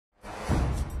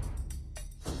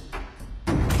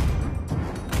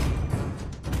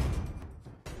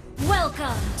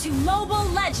Welcome to Mobile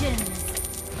Legends!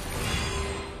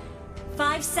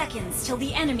 5 seconds till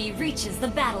the enemy reaches the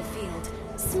battlefield.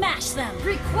 Smash them!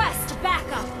 Request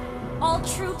backup! All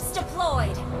troops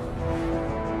deployed!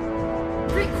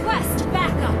 Request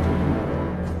backup!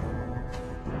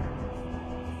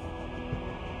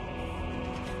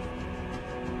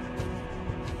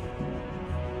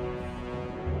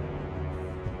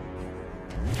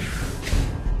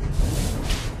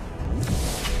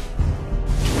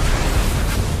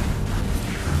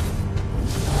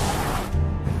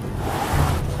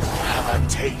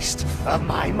 Taste of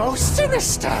my most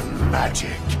sinister magic.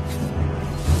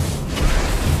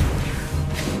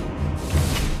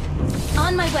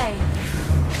 On my way.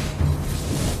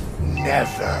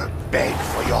 Never beg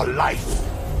for your life.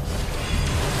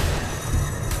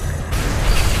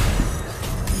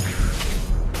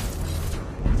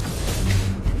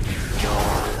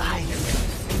 Your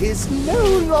life is no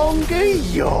longer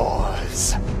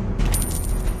yours.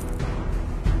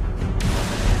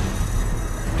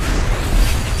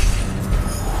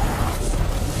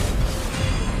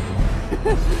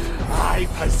 I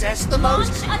possess the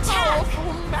most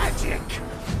powerful magic!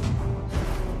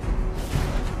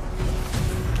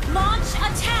 Launch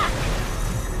attack!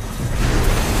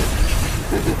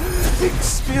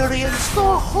 Experience the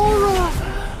horror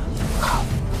of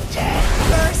death!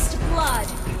 First blood!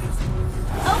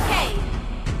 Okay!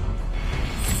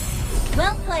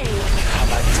 Well played!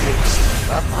 Have a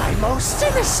taste of my most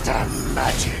sinister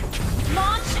magic!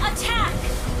 Launch attack!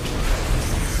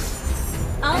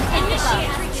 I'll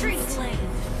initiate retreat!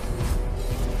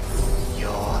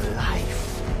 Your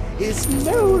life is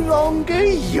no longer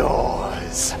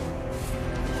yours.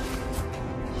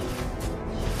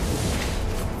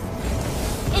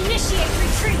 Initiate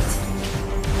retreat!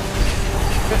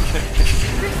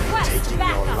 Request Taking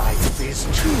backup! your life is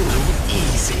too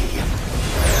easy.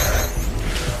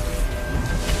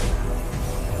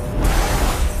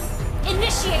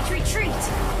 Initiate retreat!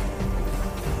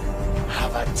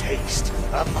 Have a taste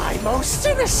of my most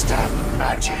sinister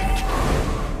magic.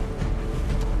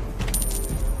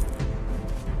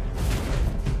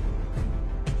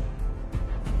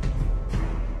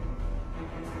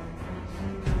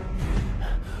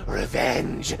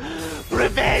 Revenge!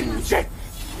 Revenge! An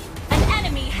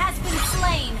enemy has been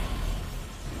slain!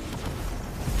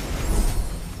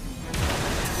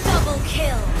 Double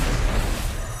kill!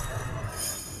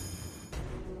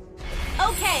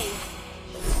 Okay!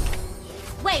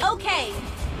 Wait, okay!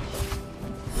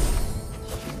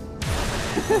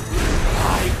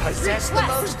 I possess the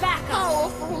Request most backup.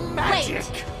 powerful magic!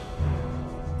 Wait.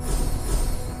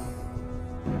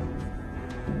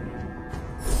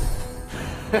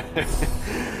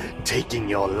 Taking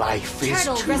your life is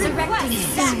Turtle too resurrecting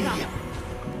easy. backup.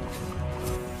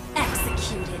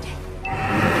 Executed.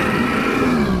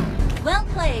 Well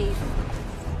played.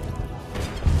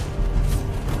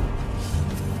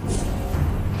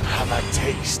 Have a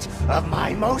taste of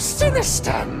my most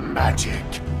sinister magic.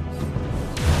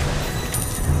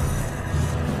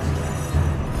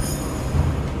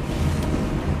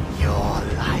 Your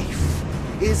life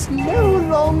is no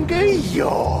longer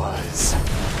yours.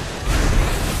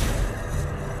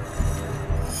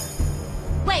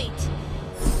 Wait.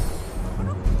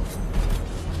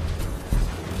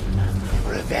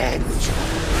 Revenge!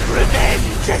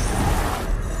 Revenge!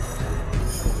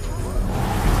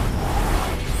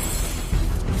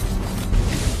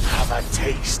 Have a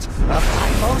taste of my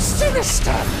most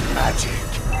sinister magic.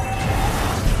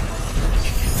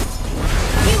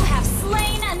 You have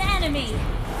slain an enemy.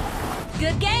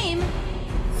 Good game.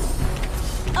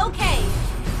 Okay.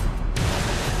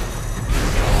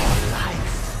 Your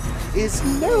life is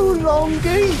no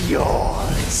longer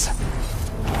yours.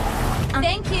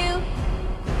 Thank you.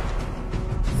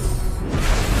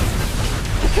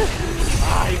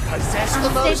 I possess the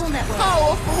most Unstable network.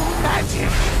 powerful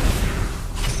magic.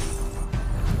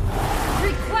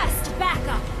 Request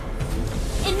backup.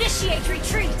 Initiate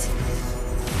retreat.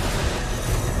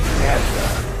 Never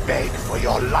beg for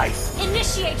your life.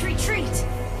 Initiate retreat.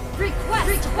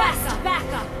 Request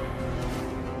backup.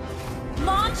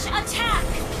 Launch attack.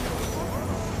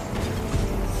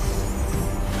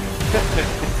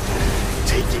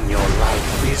 Taking your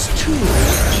life is too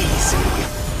easy.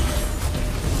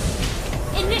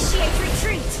 Initiate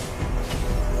retreat.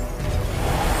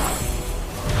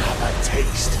 Have a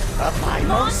taste of my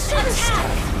Launch most sinister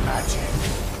attack. magic.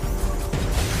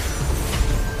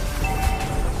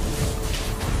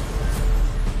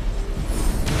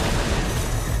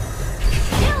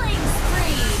 Killing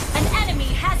spree. An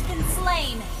enemy has been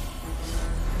slain.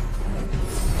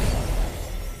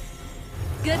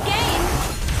 Good game.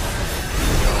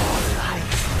 Your life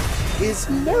is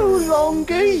no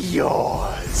longer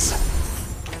yours.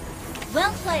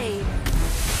 Well played.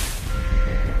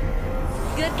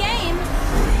 Good game.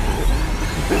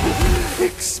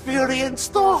 Experience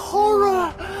the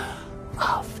horror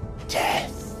of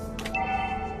death.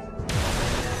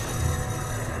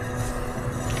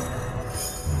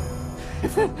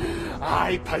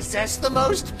 I possess the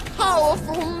most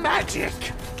powerful magic.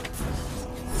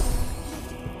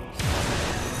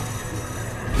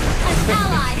 An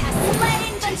ally has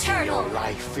slain the turtle. Your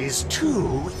life is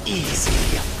too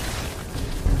easy.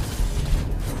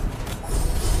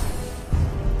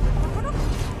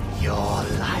 Your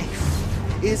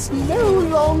life is no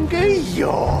longer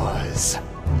yours.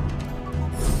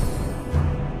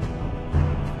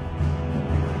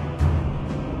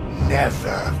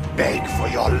 Never beg for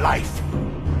your life.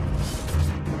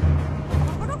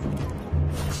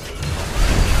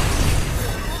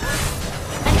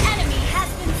 An enemy has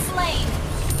been slain.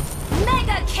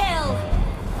 Mega kill.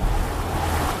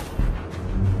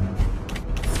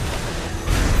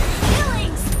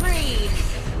 Killing spree.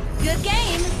 Good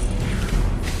game.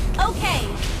 Okay.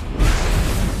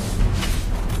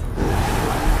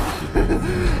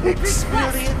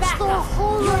 Experience Back the up.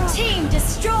 horror. Your team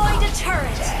destroyed a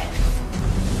turret.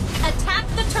 Attack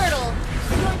the turtle.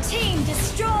 Your team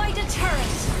destroyed a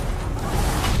turret.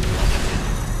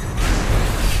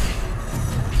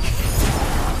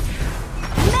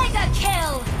 Mega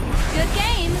kill. Good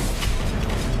game.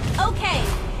 Okay.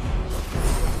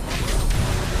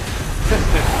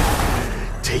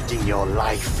 Taking your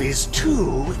life is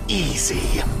too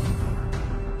easy.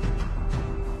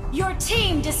 Your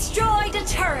team destroyed a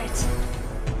turret.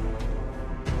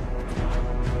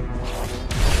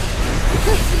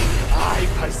 I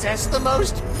possess the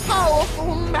most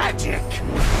powerful magic.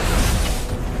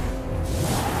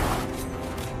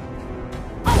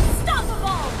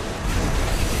 Unstoppable!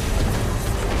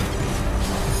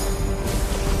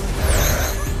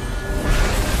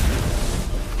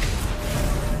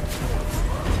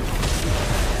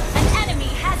 An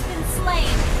enemy has been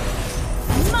slain.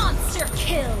 Monster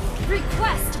kill.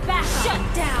 Request back. Shut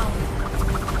down.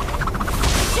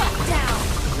 Shut down.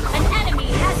 An enemy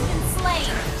has been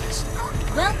slain.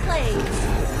 Well played.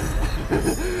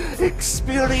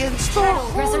 Experience the Turtle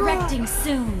horror resurrecting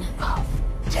soon. of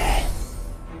death.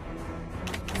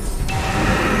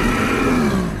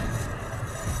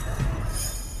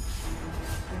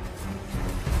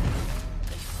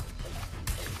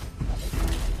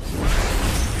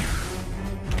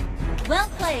 Well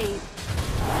played.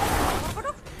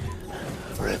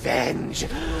 Revenge!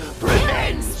 Killing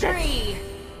Revenge! spree.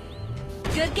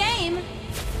 Good game.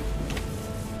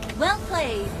 Well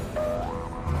played.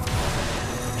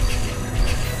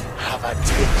 Have a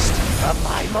taste of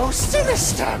my most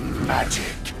sinister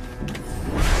magic.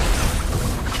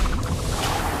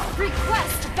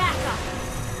 Request backup.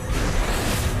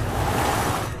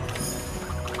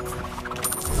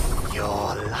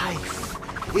 Your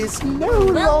life is no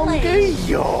Well longer played.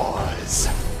 yours.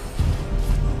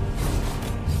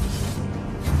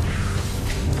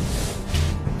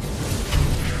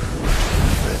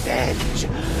 Revenge!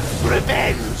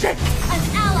 Revenge! An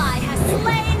ally has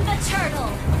slain the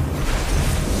turtle.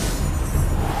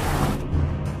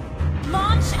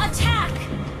 Launch attack.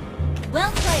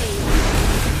 Well played.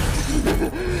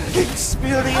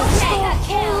 Experience Okay, the a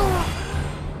kill. horror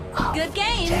of Good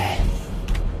game.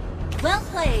 death. Well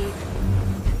played.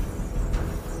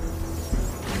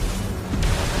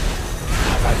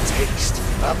 Have a taste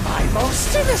of my most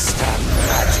sinister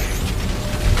magic.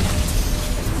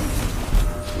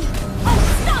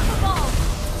 Unstoppable.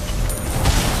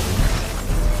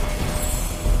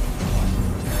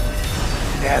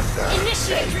 Never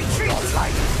Initiate beg retreat. your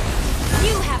life.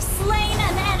 You have slain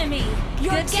an enemy.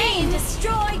 Your Good team game.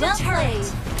 destroyed Well a turret. played.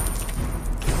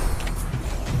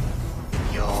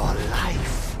 Your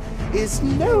life is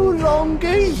no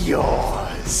longer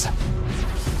yours.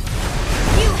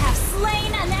 You have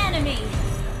slain an enemy.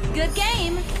 Good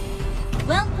game.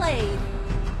 Well played.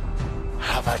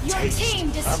 Have a Your taste team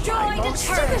of my destroyed a most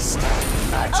turret. sinister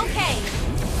magic. Okay.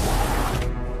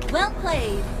 Well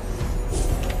played.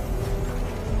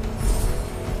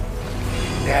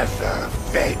 Never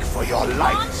beg for your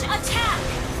life. Launch attack.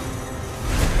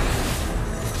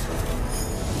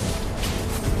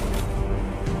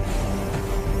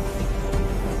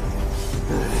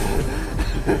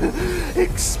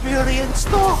 Experience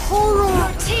the horror.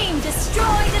 Your team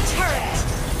destroyed a turret.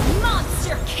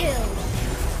 Monster kill.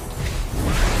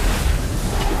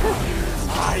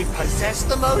 I possess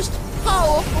the most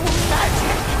powerful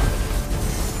magic.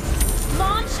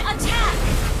 Launch attack.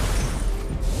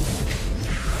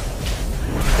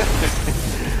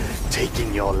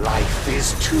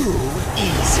 is too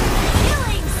easy.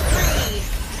 Killing spree!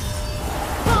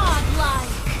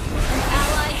 Godlike! An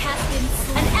ally has been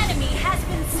slain. An enemy has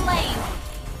been slain.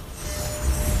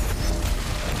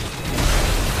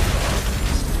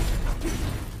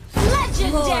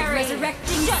 Legendary! Lord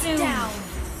resurrecting Shut soon. Down!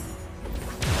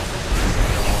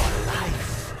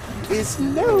 Life is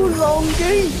no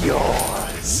longer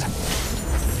yours.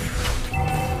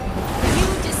 You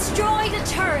destroyed a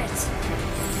turret.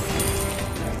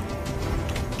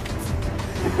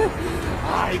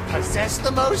 I possess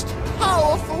the most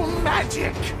powerful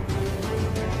magic.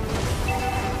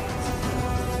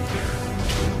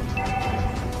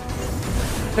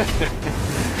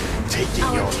 Taking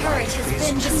Our your turret life has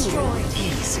is been too destroyed.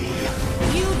 easy.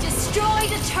 You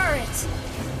destroyed a turret.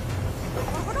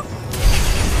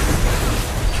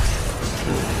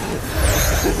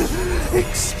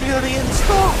 Experience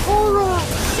the horror.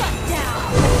 Shut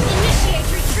down. Initiate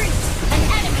retreat. An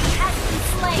enemy has been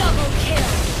slain. Double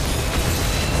kill.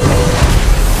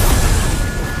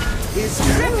 Is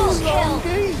Triple no kill.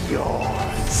 longer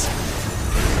yours.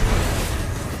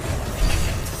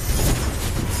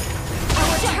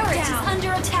 Our turret is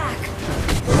under attack.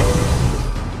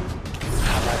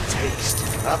 Have a taste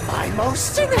of my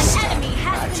most An sinister enemy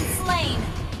has magic. been slain.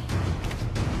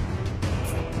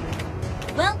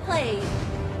 Well played.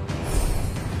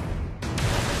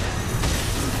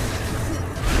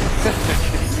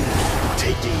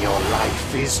 Taking your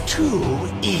life is too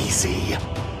easy.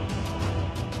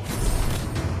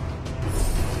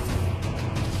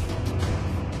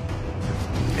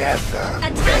 Never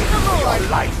Attack beg the for Lord. your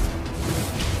life.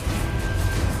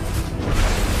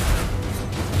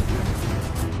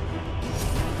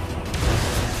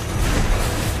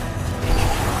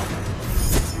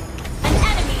 An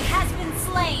enemy has been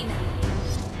slain.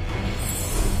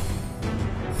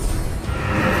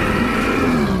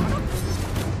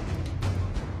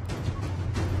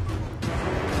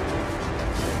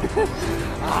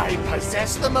 I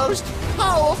possess the most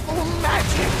powerful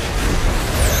magic.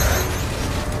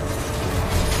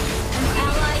 An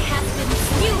ally has been.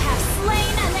 You have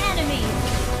slain an enemy.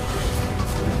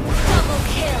 Double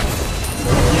kill.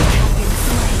 You have been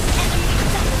slain. Enemy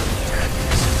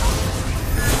double.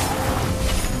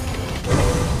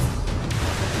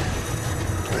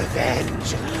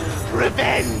 Revenge!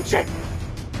 Revenge!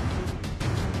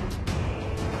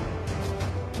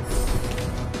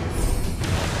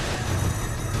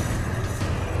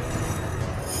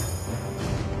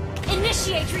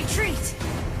 Initiate retreat.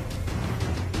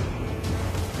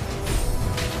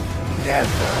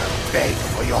 Never beg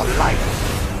for your life.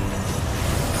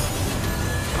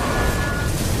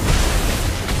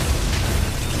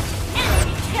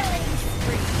 Enemy killing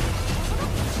spree.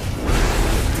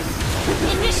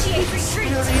 Initiate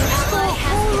retreat. An ally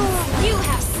has been. You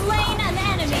have slain an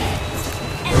enemy.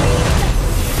 Enemy double.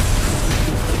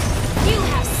 You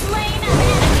have slain an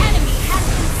enemy. Enemy has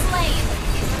been slain.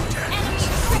 Enemy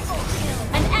triple kill.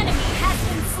 An enemy has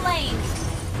been slain.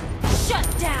 Shut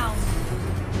down.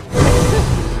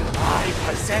 I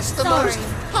possess the Sorry. most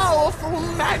powerful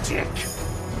magic.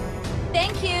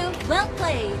 Thank you. Well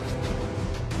played.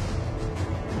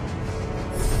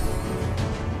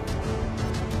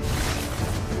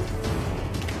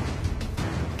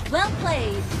 Well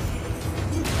played.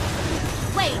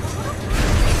 Wait.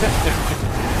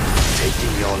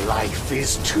 Taking your life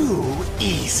is too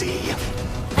easy.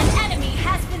 An enemy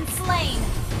has been slain.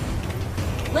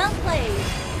 Well played.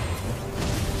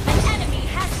 An enemy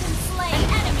has been slain.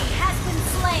 An enemy has been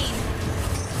slain.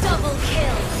 Double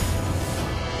kill.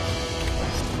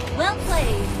 Well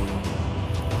played.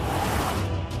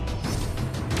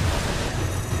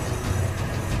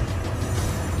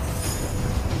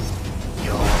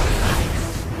 Your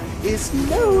life is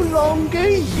no longer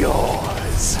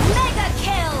yours. Mega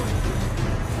kill.